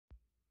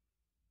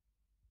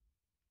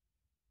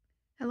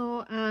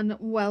Hello and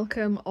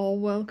welcome or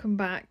welcome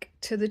back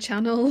to the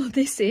channel.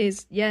 This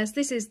is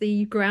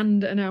the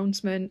grand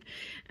announcement.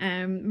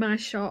 My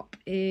shop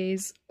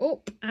is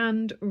up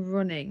and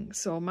running.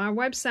 So my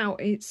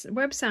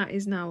website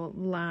is now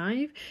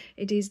live.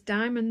 It is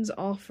Diamonds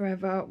Are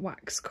Forever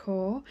Wax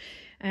Co.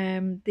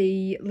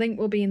 The link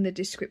will be in the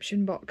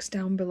description box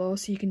down below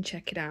so you can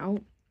check it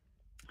out.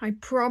 I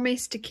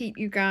promised to keep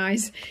you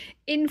guys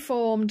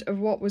informed of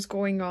what was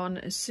going on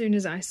as soon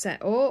as I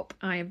set up.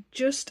 I have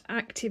just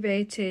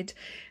activated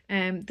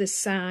the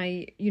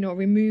site,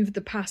 removed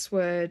the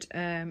password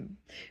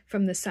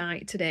from the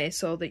site today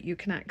so that you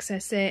can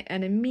access it,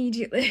 and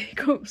immediately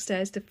go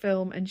upstairs to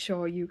film and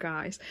show you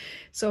guys.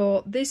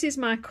 So this is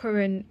my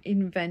current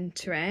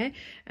inventory.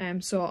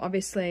 So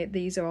obviously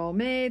these are all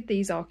made,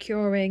 these are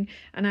curing,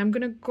 and I'm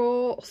going to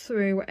go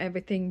through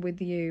everything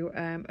with you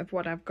of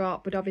what I've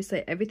got, but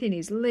obviously everything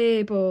is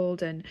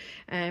labelled and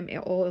it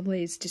all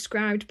is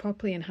described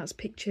properly and has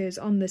pictures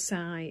on the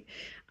site.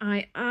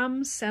 I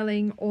am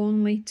selling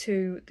only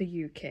to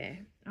the UK.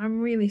 I'm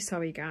really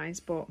sorry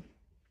guys, but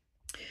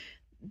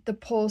the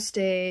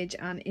postage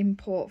and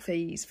import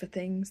fees for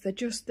things, they're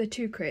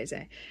too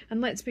crazy.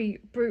 And let's be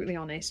brutally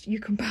honest, you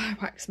can buy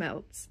wax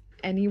melts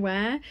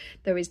anywhere.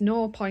 There is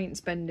no point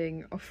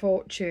spending a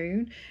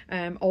fortune,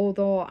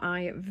 although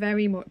I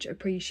very much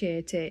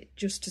appreciate it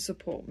just to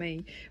support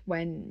me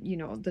when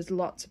there's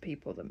lots of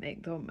people that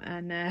make them,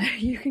 and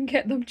you can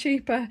get them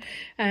cheaper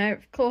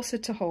closer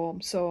to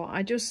home. So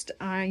I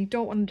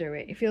don't want to do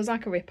it. It feels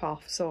like a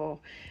rip-off, so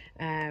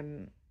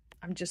we're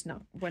just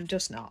not,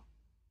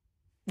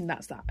 and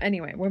that's that.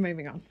 Anyway, we're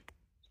moving on.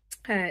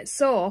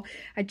 So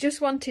I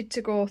just wanted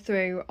to go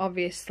through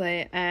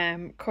obviously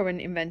current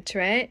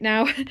inventory.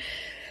 Now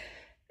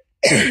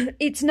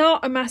it's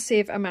not a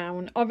massive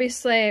amount.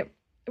 Obviously,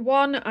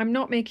 one, I'm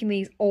not making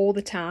these all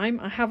the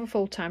time. I have a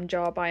full-time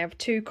job. I have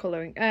two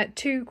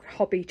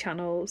hobby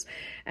channels.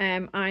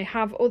 I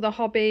have other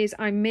hobbies.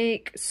 I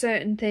make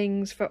certain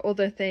things for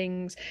other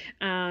things,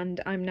 and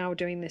I'm now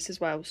doing this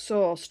as well.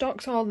 So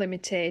stocks are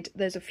limited.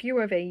 There's a few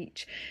of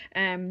each,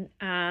 and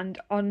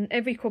on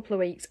every couple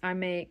of weeks I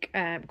make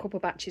a couple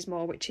of batches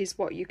more, which is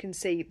what you can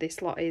see this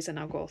lot is, and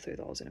I'll go through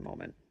those in a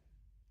moment.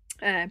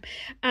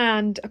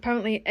 And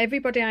apparently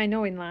everybody I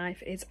know in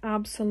life is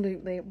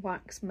absolutely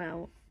wax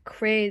melt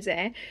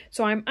crazy,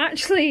 so I'm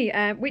actually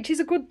which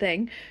is a good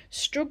thing,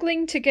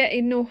 struggling to get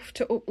enough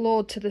to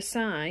upload to the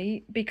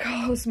site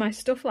because my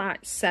stuff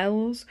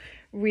sells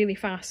really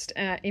fast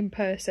in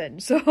person.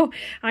 So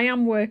I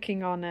am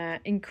working on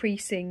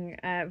increasing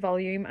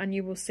volume, and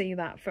you will see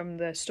that from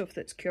the stuff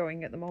that's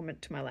curing at the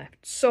moment to my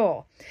left.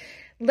 So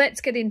let's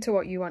get into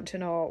what you want to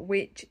know,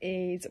 which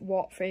is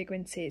what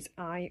fragrances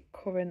I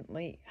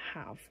currently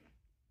have.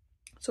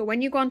 So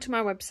when you go onto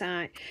my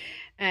website,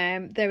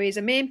 there is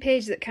a main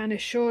page that kind of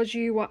shows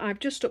you what I've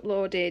just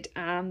uploaded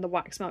and the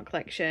wax melt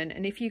collection.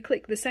 And if you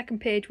click the second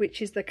page,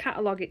 which is the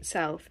catalogue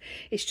itself,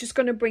 it's just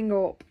going to bring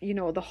up,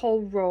 the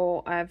whole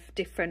row of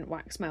different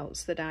wax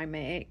melts that I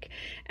make.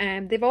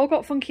 They've all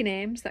got funky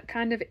names. That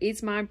kind of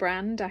is my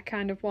brand. I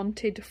kind of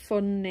wanted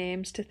fun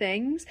names to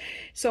things.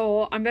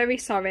 So I'm very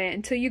sorry.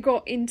 Until you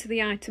go into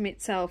the item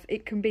itself,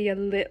 it can be a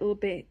little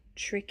bit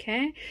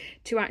tricky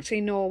to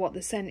actually know what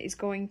the scent is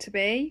going to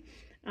be.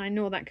 I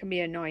know that can be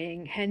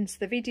annoying, hence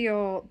the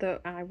video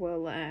that I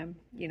will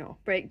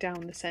break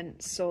down the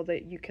scents so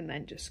that you can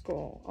then just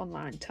go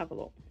online to have a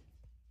look.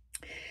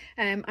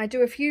 I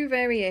do a few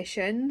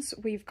variations.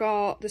 We've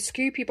got the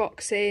Scoopy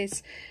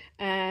boxes,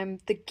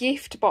 the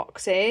gift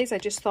boxes. I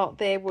just thought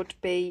they would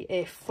be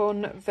a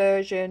fun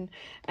version,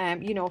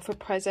 for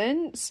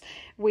presents.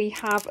 We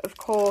have, of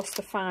course,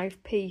 the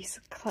 5-piece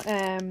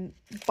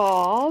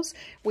bars.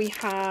 We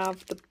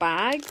have the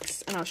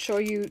bags, and I'll show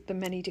you the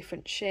many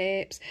different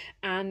shapes.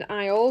 And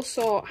I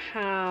also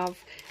have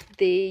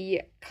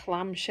the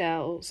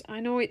clamshells. I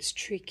know it's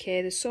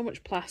tricky, there's so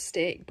much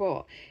plastic,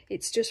 but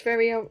it's just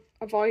very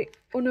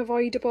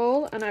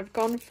unavoidable, and I've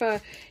gone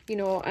for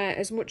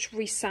as much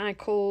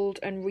recycled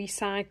and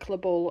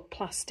recyclable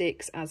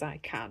plastics as I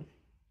can.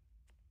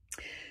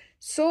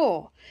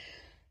 So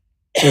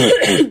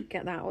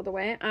get that out of the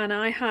way, and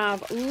I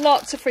have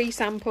lots of free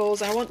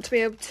samples. I want to be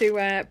able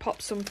to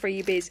pop some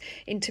freebies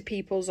into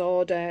people's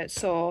order,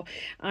 so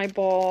I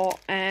bought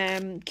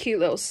cute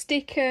little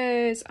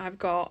stickers, I've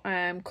got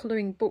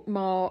colouring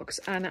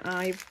bookmarks, and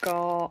I've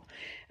got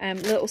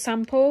little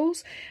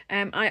samples.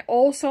 I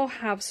also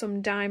have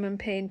some diamond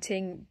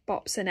painting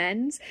bops and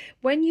ends.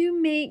 When you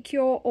make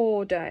your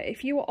order,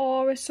 if you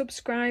are a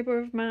subscriber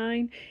of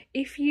mine,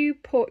 if you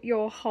put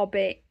your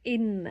hobby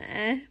in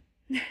there,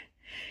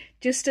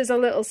 just as a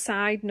little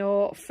side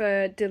note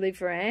for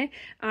delivery,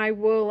 I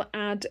will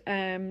add,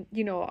 a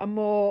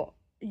more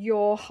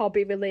your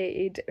hobby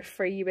related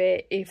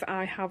freebie if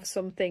I have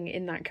something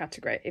in that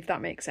category, if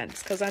that makes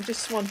sense, because I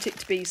just want it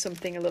to be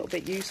something a little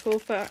bit useful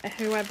for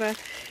whoever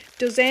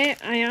does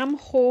it. I am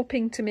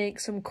hoping to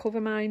make some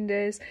cover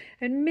minders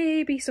and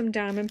maybe some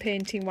diamond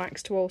painting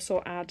wax to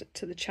also add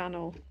to the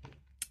channel.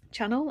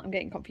 I'm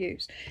getting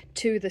confused,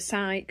 to the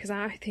site, because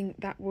I think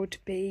that would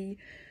be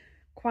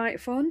quite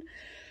fun.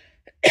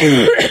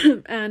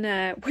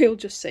 And we'll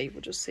just see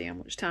how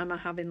much time I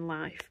have in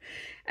life.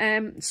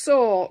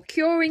 So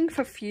curing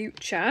for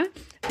future,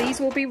 these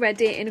will be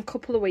ready in a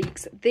couple of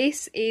weeks.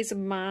 This is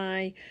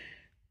my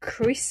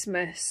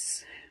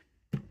Christmas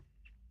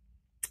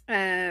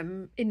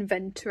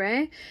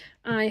inventory.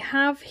 I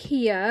have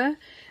here,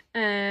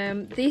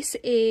 this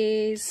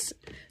is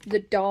the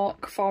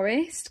Dark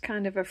Forest,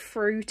 kind of a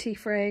fruity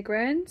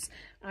fragrance.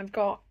 I've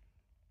got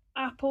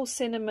apple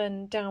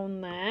cinnamon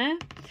down there.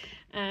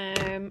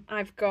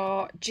 I've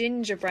got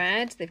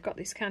gingerbread. They've got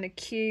this kind of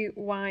cute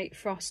white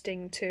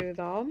frosting to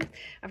them.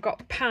 I've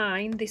got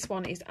pine. This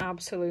one is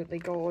absolutely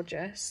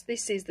gorgeous.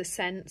 This is the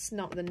scents,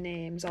 not the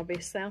names,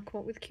 obviously. I'll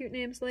come up with cute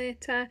names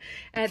later.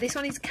 This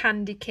one is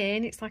candy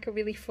cane. It's like a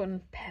really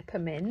fun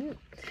peppermint.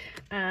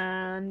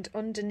 And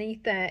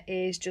underneath there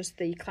is just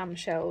the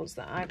clamshells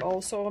that I've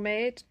also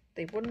made.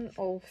 They wouldn't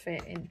all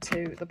fit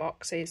into the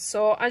boxes.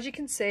 So as you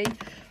can see,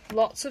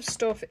 lots of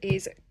stuff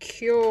is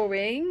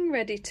curing,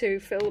 ready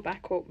to fill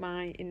back up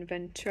my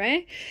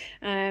inventory.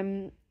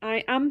 I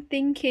am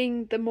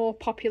thinking the more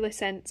popular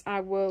scents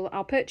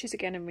I'll purchase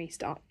again and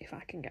restock if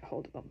I can get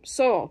hold of them.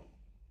 So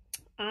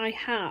I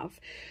have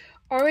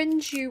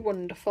Orange You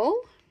Wonderful.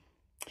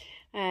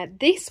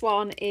 This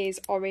one is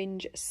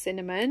orange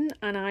cinnamon,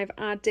 and I've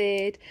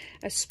added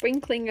a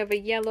sprinkling of a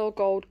yellow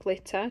gold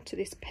glitter to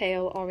this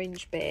pale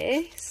orange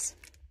base.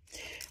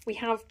 We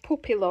have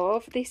Puppy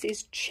Love. This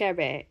is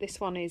cherry. This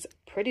one is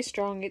pretty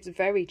strong. It's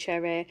very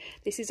cherry.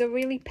 This is a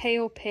really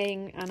pale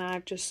pink, and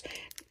I've just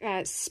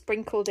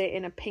sprinkled it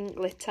in a pink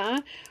glitter.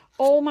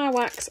 All my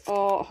wax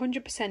are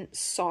 100%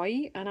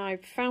 soy, and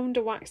I've found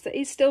a wax that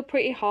is still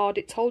pretty hard.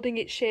 It's holding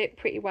its shape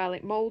pretty well.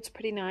 It molds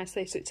pretty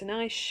nicely, so it's a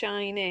nice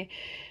shiny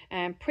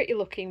pretty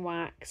looking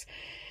wax,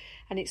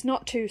 and it's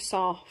not too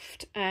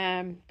soft,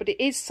 but it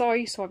is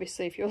soy, so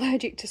obviously if you're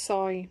allergic to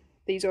soy,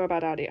 these are a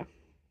bad idea.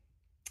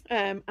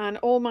 And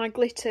all my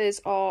glitters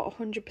are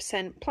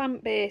 100%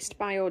 plant-based,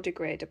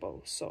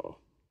 biodegradable, so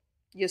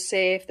you're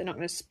safe. They're not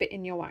going to spit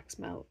in your wax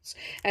melts.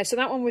 So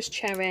that one was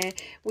cherry.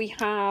 We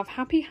have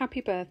Happy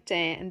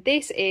Birthday, and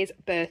this is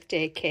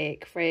birthday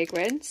cake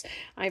fragrance.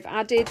 I've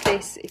added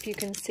this, if you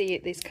can see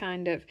it, this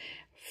kind of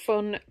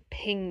fun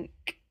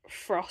pink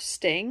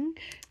frosting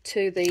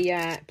to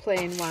the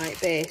plain white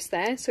base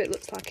there, so it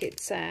looks like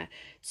it's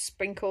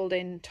sprinkled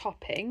in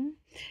topping.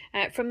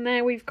 From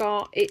there we've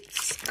got,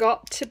 it's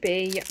got to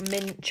be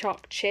mint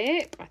choc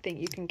chip. I think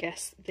you can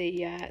guess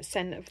the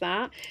scent of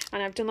that,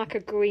 and I've done like a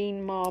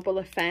green marble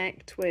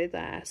effect with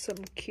some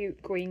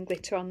cute green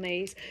glitter on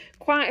these.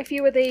 Quite a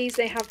few of these,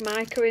 they have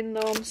mica in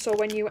them, so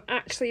when you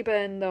actually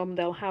burn them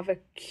they'll have a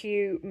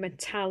cute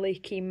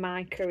metallic-y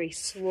mica-y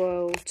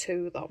swirl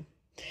to them.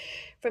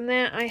 From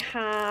there I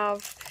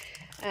have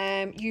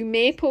You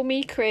Maple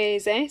Me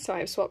Crazy. So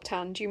I've swapped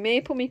hands. You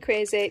Maple Me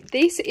Crazy.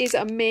 This is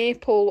a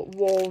maple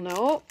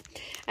walnut.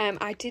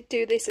 I did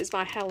do this as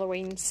my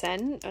Halloween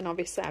scent, and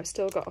obviously I've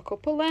still got a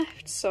couple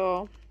left,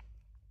 so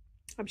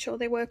I'm sure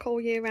they work all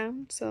year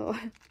round, so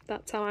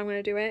that's how I'm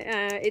going to do it.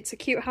 It's a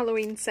cute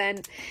Halloween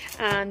scent,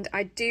 and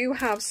I do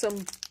have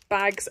some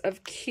bags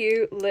of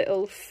cute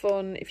little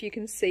fun, if you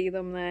can see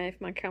them there, if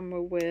my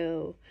camera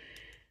will.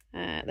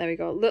 There we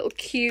go, little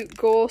cute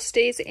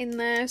ghosties in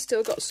there.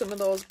 Still got some of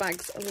those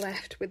bags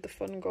left with the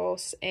fun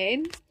ghosts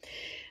in.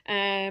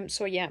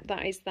 So yeah,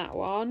 that is that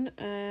one.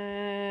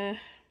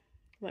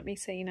 Let me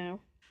see now.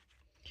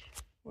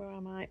 Where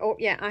am I? Oh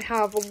yeah, I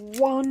have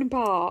 1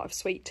 bar of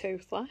Sweet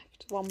Tooth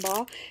left. 1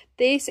 bar.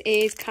 This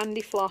is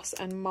Candy Floss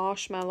and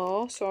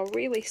Marshmallow. So a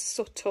really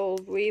subtle,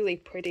 really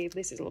pretty,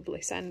 this is a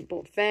lovely scent,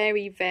 but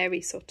very,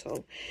 very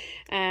subtle.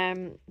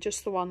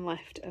 Just the one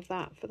left of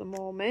that for the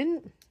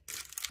moment.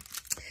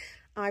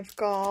 I've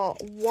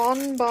got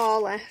 1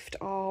 bar left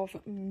of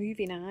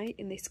Movie Night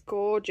in this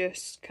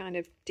gorgeous kind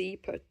of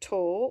deeper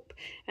taupe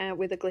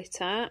with a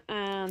glitter,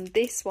 and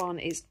this one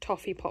is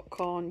Toffee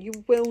Popcorn. You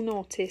will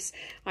notice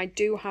I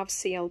do have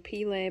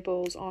CLP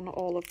labels on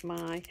all of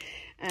my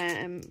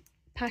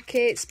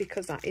packets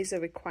because that is a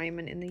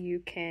requirement in the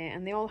UK,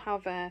 and they all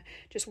have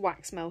just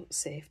wax melt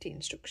safety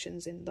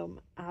instructions in them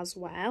as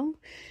well.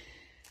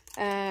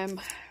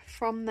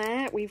 From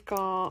there we've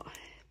got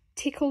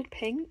Tickled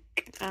Pink,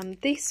 and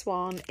this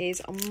one is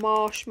a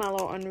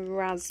marshmallow and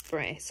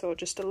raspberry, so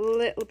just a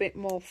little bit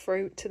more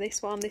fruit to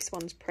this one. This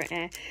one's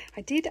pretty.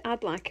 I did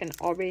add like an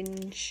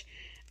orange,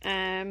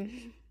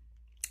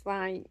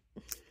 like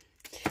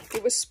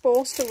it was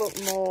supposed to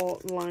look more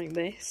like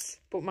this,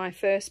 but my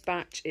first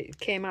batch it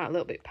came out a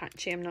little bit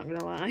patchy, I'm not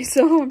gonna lie,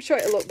 so I'm sure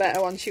it'll look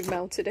better once you've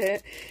melted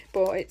it,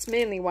 but it's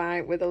mainly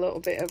white with a little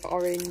bit of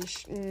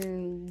orange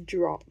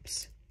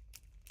drops.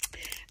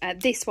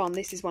 This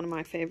is one of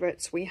my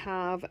favourites. We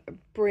have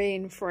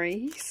Brain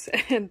Freeze,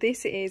 and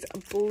this is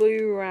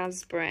Blue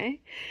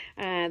Raspberry.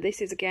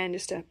 This is again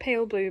just a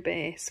pale blue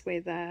base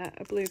with a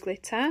blue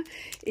glitter.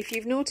 If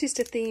you've noticed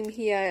a theme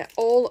here,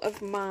 all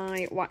of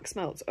my wax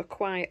melts are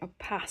quite a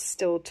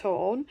pastel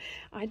tone.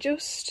 I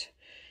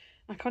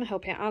can't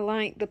help it. I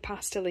like the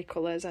pastel-y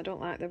colours. I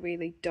don't like the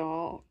really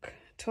dark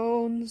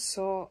tones,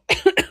 so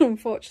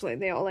Unfortunately,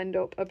 they all end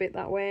up a bit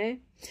that way.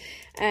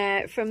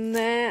 From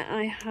there,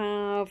 I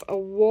have a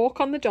Walk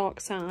on the Dark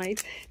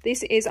Side.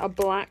 This is a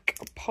black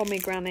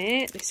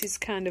pomegranate. This is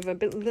kind of a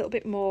little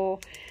bit more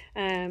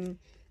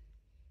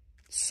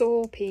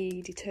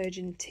soapy,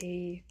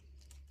 detergenty,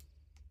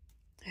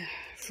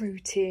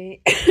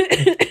 fruity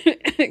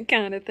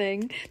kind of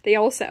thing. They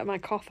all set my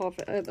cough off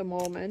at the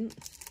moment.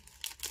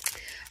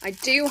 I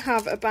do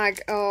have a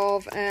bag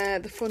of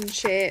the Fun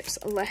Shapes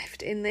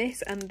left in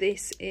this, and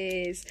this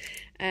is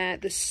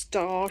the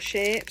star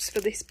shapes for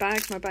this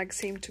bag. My bags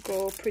seem to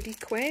go pretty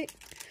quick.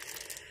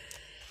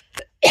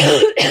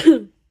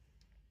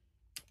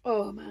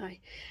 Oh my.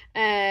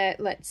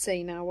 Let's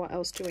see now, what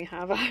else do we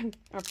have?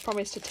 I've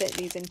promised to take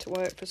these into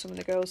work for some of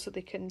the girls so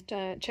they can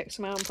check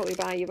some out and probably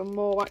buy even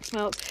more wax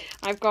melts.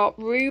 I've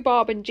got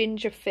rhubarb and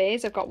ginger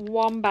fizz. I've got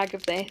one bag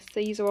of this.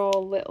 These are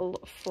all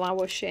little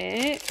flower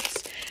shapes.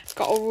 I've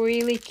got a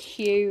really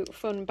cute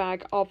fun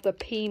bag of the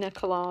pina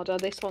colada.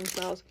 This one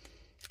smells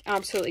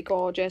absolutely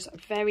gorgeous.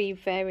 Very,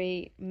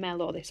 very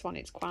mellow, this one.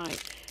 It's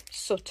quite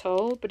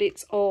subtle, but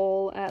it's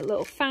all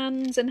little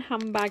fans and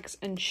handbags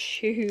and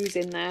shoes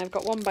in there. I've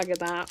got one bag of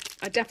that.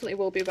 I definitely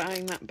will be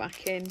buying that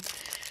back in.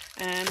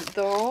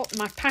 Though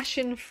my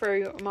passion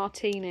fruit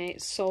martini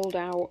sold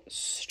out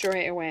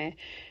straight away,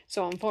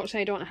 so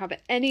unfortunately I don't have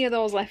any of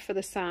those left for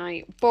the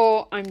site,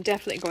 but I'm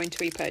definitely going to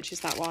repurchase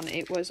that one.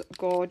 It was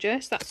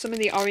gorgeous. That's some of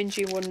the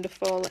Orangey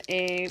Wonderful,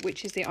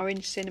 which is the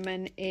orange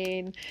cinnamon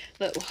in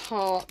little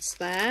hearts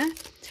there.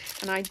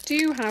 And I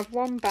do have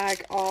one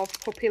bag of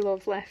Puppy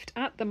Love left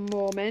at the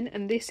moment,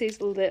 and this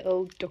is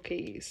Little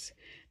Duckies.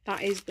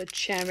 That is the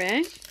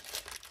cherry.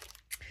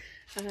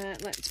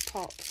 Let's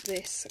pop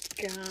this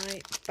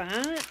guy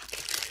back.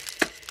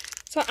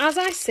 So as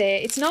I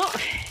say, it's not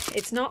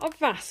a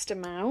vast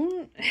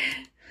amount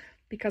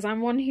because I'm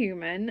one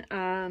human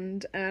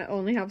and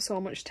only have so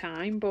much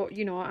time, but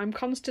you know, I'm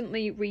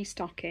constantly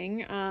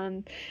restocking,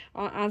 and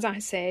as I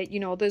say, you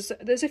know, there's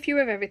a few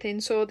of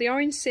everything. So the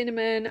orange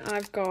cinnamon,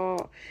 I've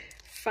got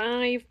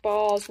 5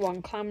 bars,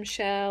 1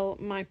 clamshell.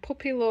 My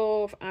Puppy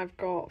Love, I've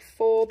got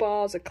 4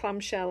 bars, a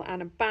clamshell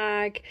and a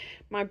bag.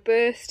 My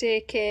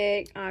birthday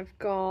cake, I've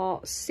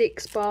got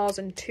 6 bars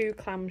and 2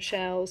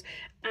 clamshells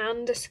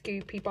and a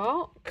Scoopy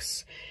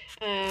box.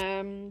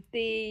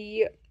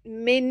 The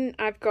mint,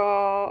 I've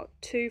got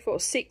 2, 4,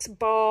 6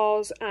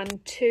 bars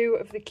and 2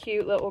 of the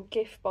cute little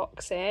gift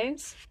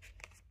boxes.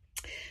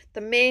 The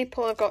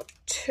maple, I've got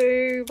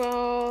 2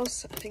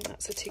 bars. I think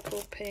that's a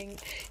Tickle Pink.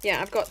 Yeah,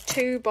 I've got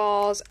 2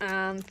 bars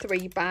and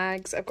 3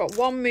 bags. I've got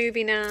 1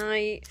 movie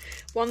night,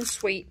 1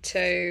 sweet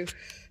tooth,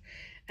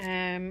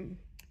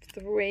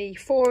 3,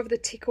 4 of the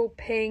Tickle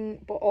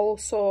Pink, but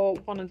also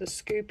 1 of the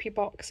Scoopy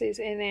boxes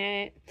in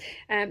it.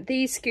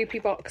 These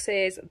Scoopy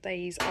boxes,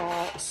 these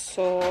are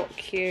so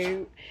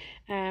cute.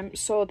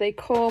 So they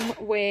come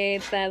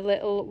with their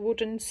little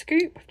wooden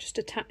scoop. I've just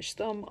attached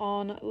them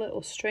on a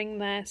little string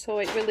there, so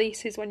it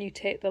releases when you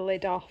take the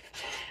lid off,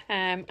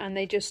 and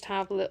they just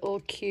have little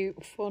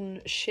cute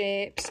fun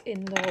shapes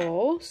in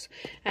those.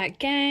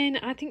 Again,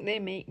 I think they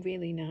make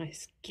really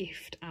nice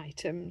gift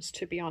items,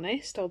 to be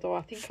honest, although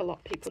I think a lot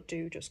of people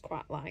do just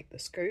quite like the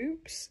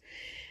scoops.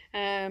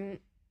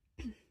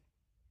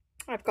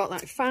 I've got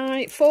like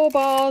 4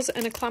 bars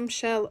and a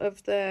clamshell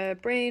of the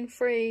Brain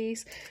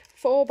Freeze,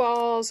 4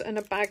 bars and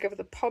a bag of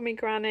the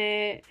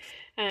pomegranate,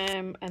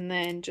 and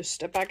then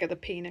just a bag of the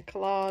pina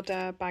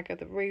colada, bag of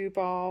the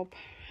rhubarb,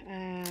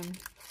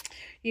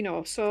 you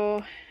know,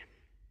 so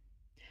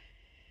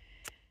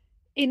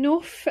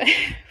enough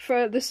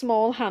for the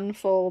small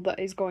handful that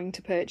is going to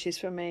purchase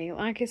for me.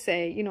 Like I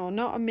say, you know,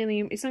 not a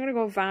million, it's not going to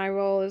go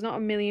viral, there's not a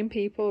million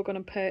people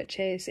going to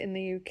purchase in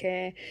the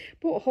UK,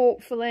 but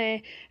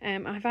hopefully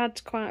I've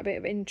had quite a bit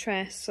of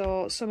interest,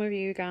 so some of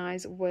you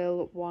guys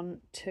will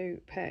want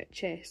to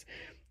purchase.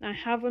 I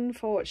have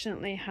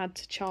unfortunately had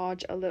to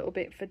charge a little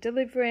bit for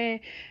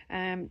delivery,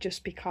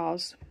 just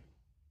because,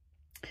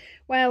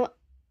 well,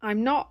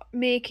 I'm not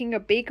making a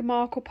big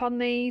markup on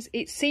these.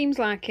 It seems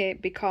like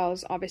it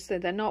because obviously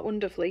they're not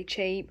wonderfully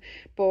cheap,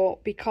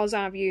 but because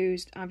I've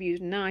used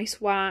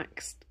nice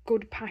wax,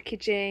 good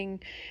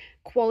packaging,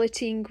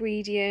 quality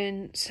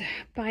ingredients,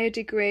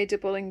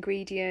 biodegradable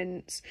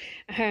ingredients,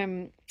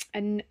 and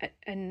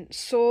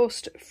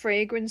sourced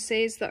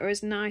fragrances that are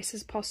as nice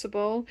as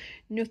possible.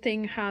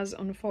 Nothing has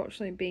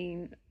unfortunately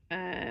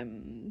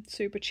been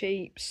super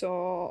cheap,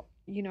 so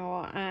you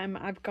know,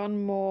 I've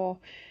gone more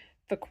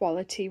for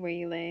quality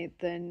really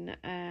than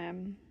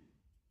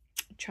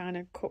trying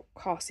to cut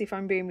costs, if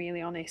I'm being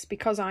really honest,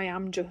 because I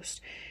am just,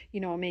 you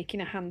know,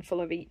 making a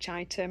handful of each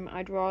item.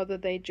 I'd rather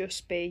they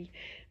just be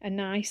a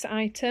nice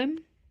item.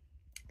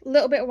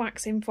 little bit of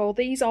wax info.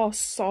 These are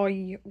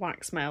soy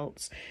wax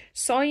melts.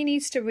 Soy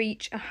needs to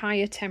reach a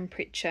higher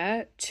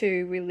temperature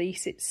to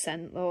release its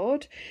scent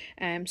load,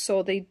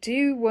 so they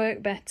do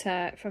work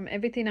better from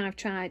everything I've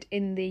tried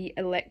in the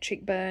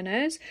electric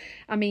burners.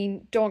 I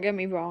mean, don't get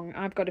me wrong,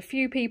 I've got a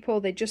few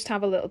people, they just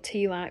have a little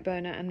tea light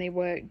burner and they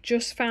work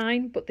just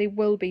fine, but they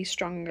will be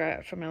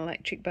stronger from an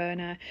electric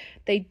burner.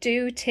 They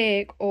do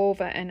take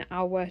over an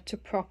hour to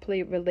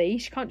properly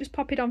release. You can't just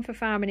pop it on for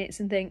 5 minutes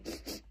and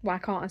think, why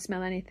can't I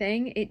smell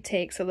anything? It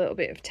takes a little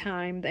bit of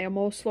time. They are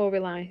more slow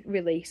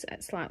release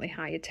at slightly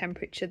higher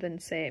temperature than,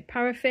 say,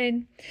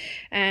 paraffin.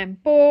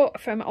 But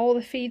from all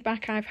the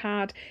feedback I've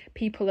had,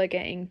 people are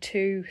getting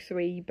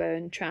 2-3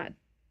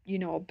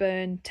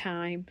 burn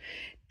time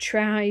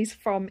tries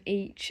from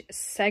each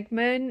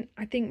segment.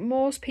 I think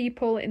most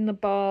people in the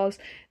bars,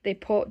 they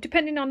put,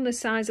 depending on the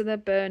size of their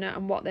burner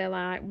and what they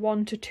like,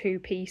 1 to 2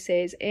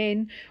 pieces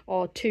in,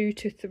 or 2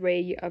 to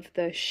 3 of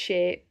the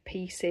shape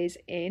pieces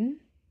in.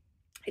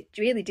 It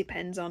really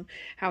depends on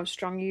how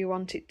strong you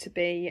want it to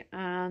be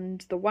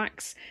and the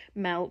wax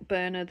melt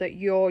burner that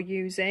you're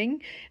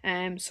using.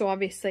 So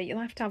obviously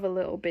you'll have to have a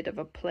little bit of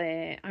a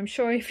play. I'm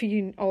sure if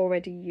you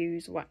already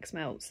use wax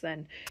melts,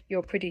 then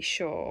you're pretty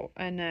sure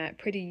and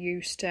pretty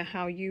used to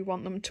how you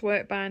want them to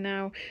work by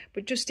now.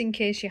 But just in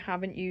case you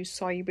haven't used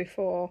soy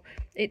before,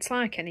 it's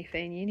like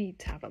anything. You need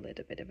to have a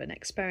little bit of an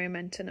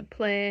experiment and a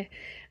play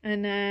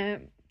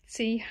and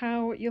see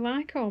how you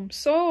like them.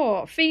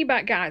 So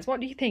feedback, guys,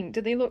 what do you think?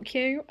 Do they look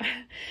cute?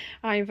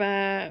 I've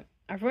worked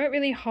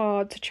really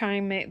hard to try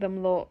and make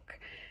them look,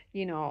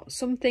 you know,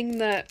 something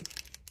that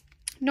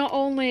not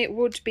only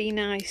would be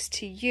nice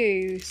to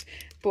use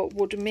but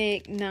would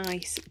make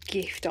nice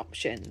gift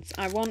options.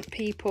 I want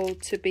people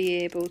to be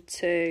able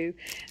to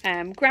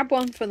grab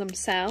one for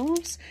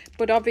themselves,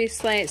 but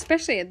obviously,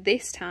 especially at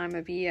this time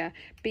of year,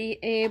 be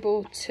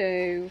able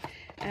to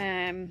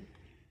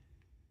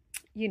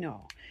you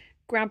know,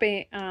 grab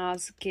it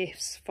as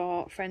gifts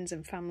for friends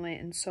and family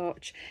and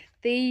such.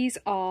 These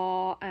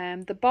are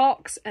the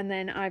box, and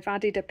then I've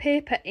added a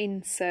paper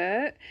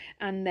insert,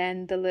 and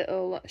then the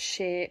little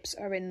shapes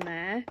are in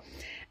there.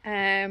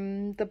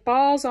 The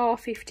bars are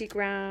 50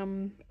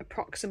 gram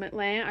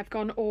approximately. I've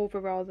gone over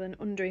rather than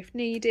under if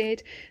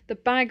needed. The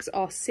bags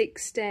are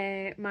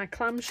 60. My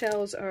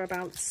clamshells are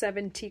about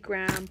 70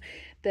 gram.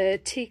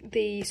 The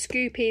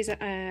scoopies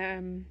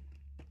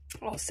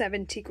or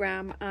 70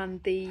 gram,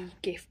 and the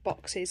gift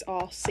boxes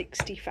are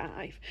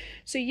 65.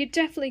 So you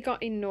definitely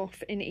got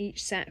enough in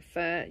each set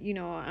for, you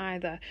know,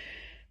 either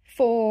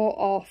 4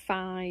 or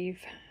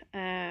 5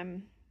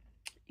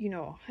 you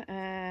know,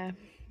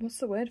 what's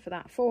the word for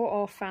that, 4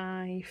 or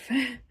 5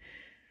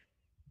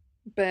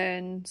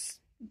 burns,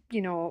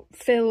 you know,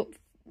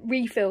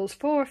 refills,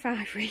 4 or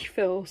 5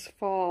 refills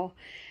for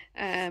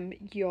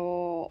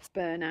your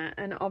burner.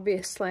 And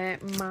obviously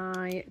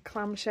my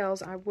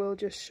clamshells, I will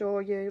just show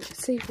you,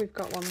 see if we've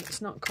got one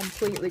that's not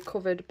completely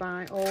covered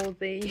by all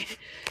the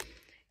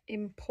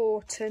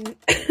important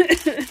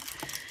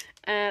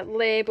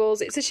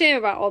labels. It's a shame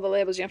about all the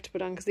labels you have to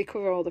put on because they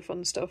cover all the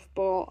fun stuff,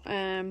 but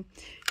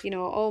you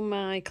know, all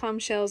my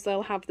clamshells,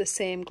 they'll have the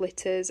same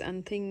glitters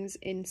and things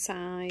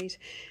inside.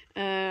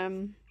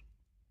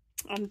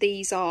 And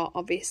these are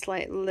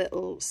obviously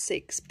little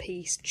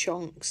 6-piece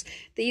chunks.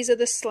 These are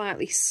the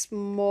slightly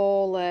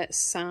smaller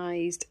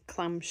sized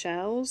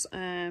clamshells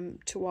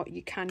to what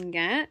you can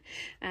get.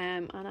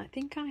 And I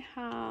think I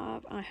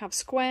have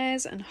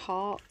squares and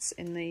hearts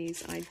in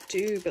these, I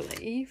do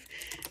believe.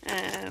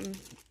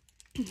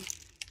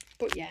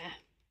 But yeah,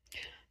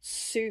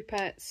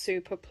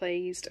 super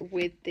pleased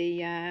with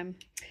the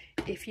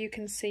if you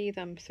can see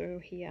them through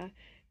here.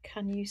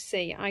 Can you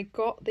see? I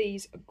got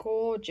these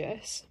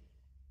gorgeous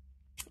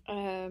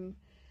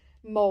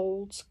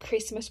molds,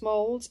 Christmas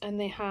molds, and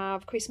they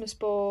have Christmas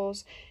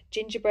bows,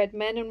 gingerbread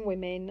men and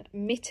women,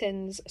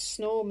 mittens,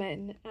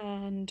 snowmen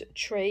and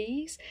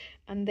trees,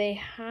 and they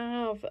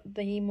have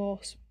the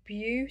most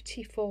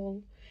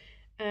beautiful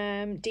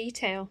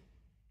detail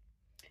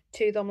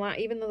to them. Like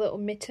even the little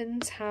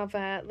mittens have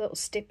a little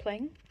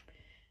stippling,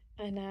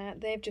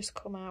 and they've just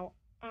come out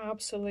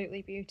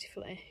absolutely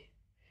beautifully.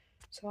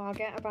 So I'll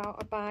get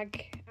about a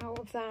bag out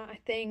of that. I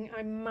think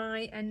I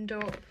might end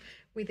up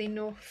with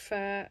enough for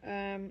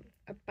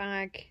a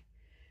bag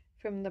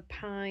from the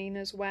pine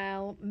as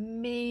well.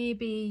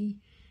 Maybe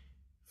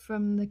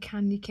from the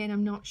candy cane.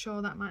 I'm not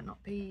sure, that might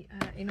not be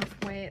enough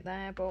weight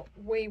there, but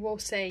we will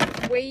see.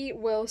 We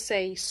will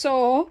see.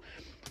 So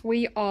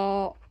we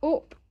are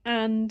up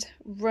and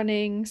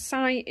running.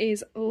 Site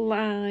is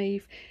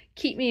live.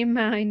 Keep me in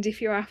mind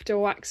if you're after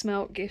wax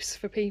melt gifts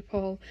for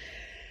people.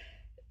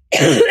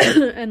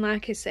 And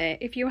like I say,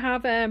 if you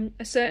have a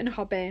certain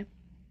hobby,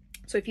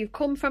 so if you've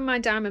come from my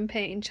diamond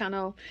painting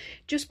channel,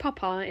 just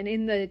pop on, and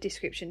in the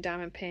description,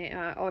 diamond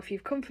painter, or if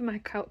you've come from my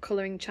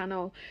colouring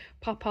channel,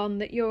 pop on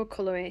that you're a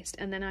colourist,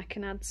 and then I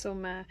can add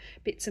some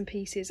bits and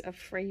pieces of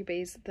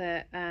freebies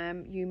that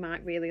you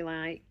might really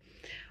like.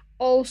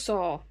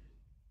 Also,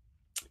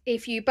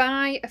 If you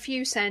buy a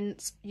few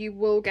scents, you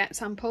will get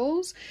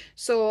samples.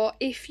 So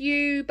if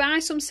you buy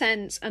some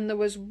scents and there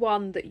was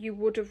one that you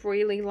would have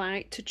really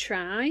liked to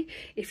try,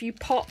 if you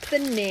pop the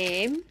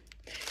name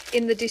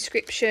in the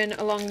description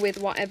along with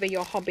whatever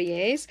your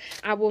hobby is,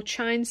 I will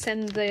try and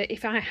send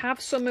if I have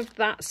some of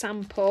that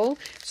sample.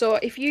 So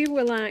if you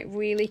were like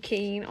really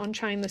keen on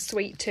trying the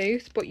sweet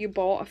tooth but you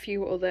bought a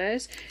few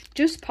others,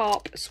 just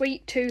pop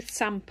sweet tooth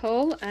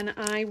sample and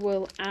I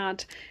will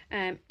add,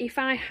 if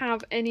I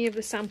have any of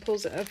the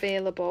samples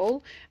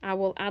available, I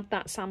will add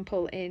that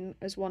sample in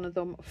as one of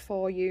them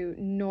for you,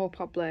 no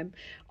problem.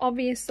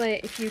 Obviously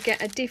if you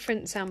get a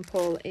different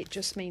sample, it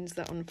just means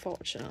that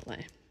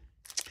unfortunately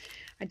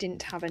I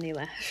didn't have any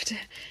left,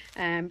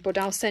 but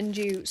I'll send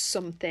you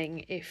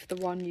something if the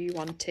one you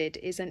wanted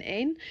isn't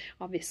in,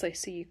 obviously,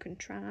 so you can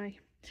try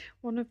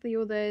one of the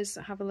others,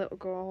 have a little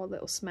go, a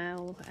little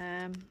smell,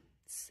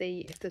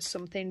 see if there's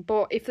something.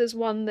 But if there's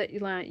one that you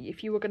like,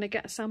 if you were going to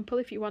get a sample,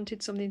 if you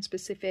wanted something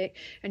specific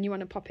and you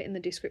want to pop it in the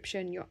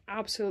description, you're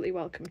absolutely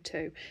welcome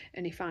to,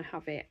 and if I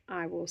have it,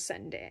 I will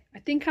send it. I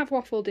think I've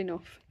waffled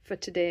enough for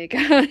today,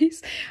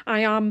 guys.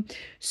 I am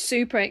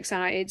super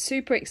excited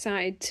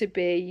to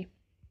be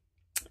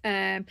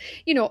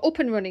you know, up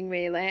and running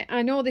really.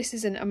 I know this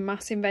isn't a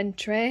mass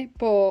inventory,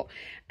 but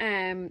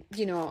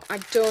you know,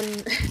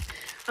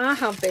 I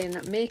have been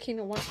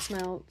making wax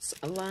melts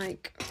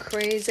like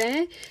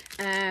crazy,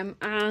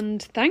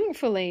 and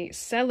thankfully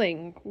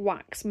selling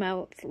wax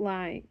melts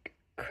like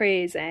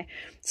crazy.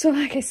 So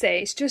like I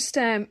say, it's just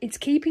it's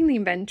keeping the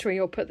inventory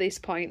up at this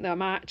point that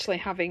I'm actually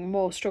having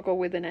more struggle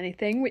with than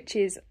anything, which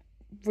is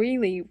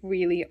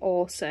really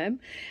awesome.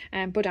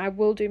 But I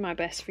will do my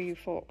best for you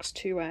folks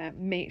to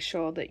make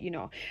sure that, you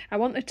know, I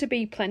want there to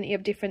be plenty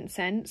of different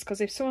scents,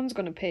 because if someone's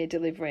going to pay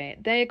delivery,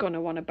 they're going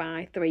to want to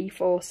buy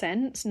 3-4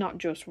 scents, not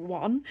just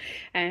one.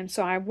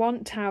 So I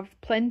want to have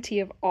plenty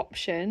of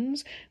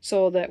options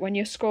so that when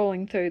you're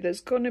scrolling through,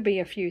 there's going to be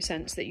a few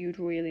scents that you'd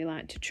really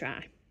like to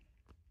try.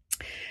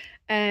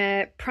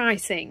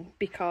 Pricing,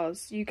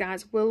 because you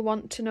guys will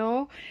want to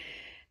know.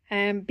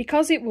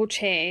 Because it will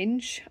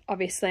change,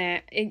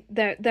 obviously,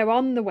 they're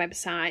on the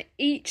website.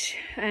 Each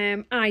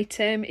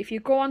item, if you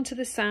go onto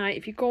the site,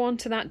 if you go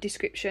onto that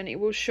description,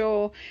 it will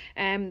show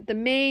the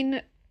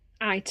main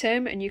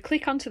item, and you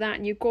click onto that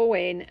and you go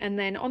in, and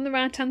then on the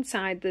right hand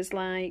side there's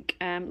like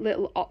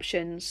little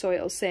options. So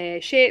it'll say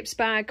shapes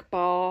bag,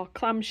 bar,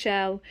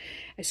 clamshell,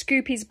 a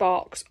Scoopies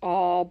box,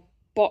 or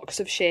box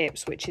of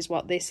shapes, which is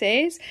what this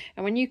is.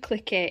 And when you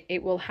click it,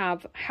 it will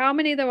have how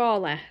many there are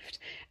left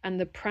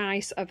and the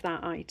price of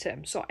that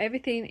item. So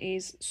everything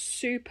is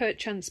super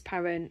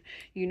transparent.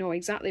 You know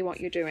exactly what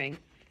you're doing.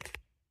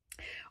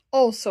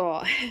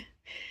 Also,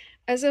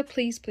 as a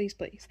please,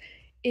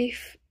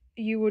 if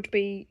you would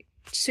be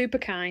super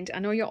kind, I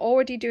know you're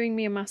already doing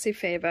me a massive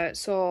favour,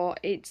 so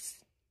it's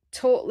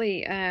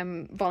totally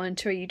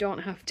voluntary, you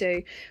don't have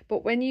to,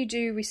 but when you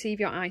do receive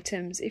your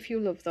items, if you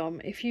love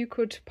them, if you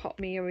could pop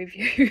me a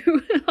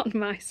review on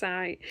my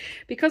site,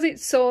 because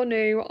it's so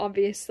new,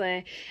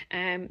 obviously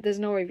there's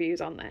no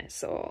reviews on there.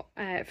 So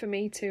for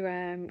me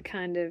to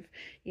kind of,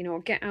 you know,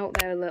 get out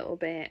there a little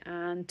bit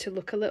and to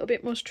look a little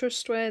bit more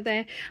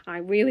trustworthy, I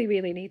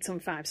really need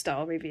some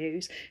 5-star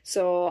reviews.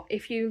 So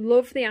if you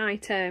love the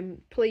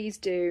item, please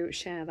do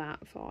share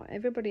that for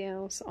everybody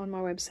else on my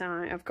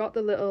website. I've got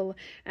the little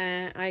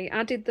I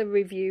added the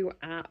review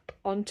app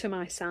onto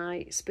my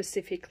site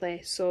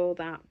specifically so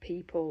that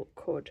people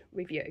could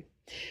review.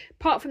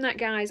 Apart from that,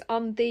 guys,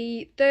 on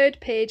the 3rd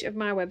page of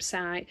my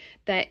website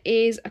there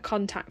is a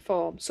contact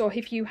form. So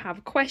if you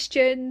have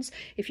questions,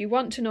 if you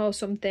want to know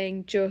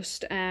something,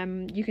 just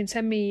you can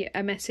send me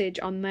a message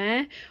on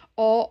there,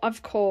 or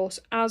of course,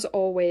 as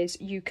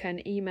always, you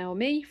can email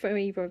me for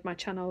either of my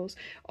channels,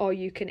 or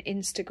you can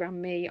Instagram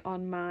me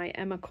on my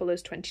Emma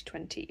Colours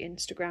 2020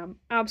 Instagram.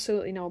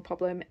 Absolutely no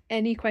problem.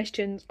 Any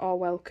questions are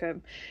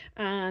welcome,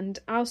 and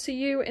I'll see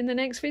you in the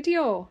next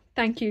video.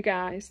 Thank you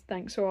guys.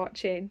 Thanks for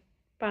watching.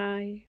 Bye.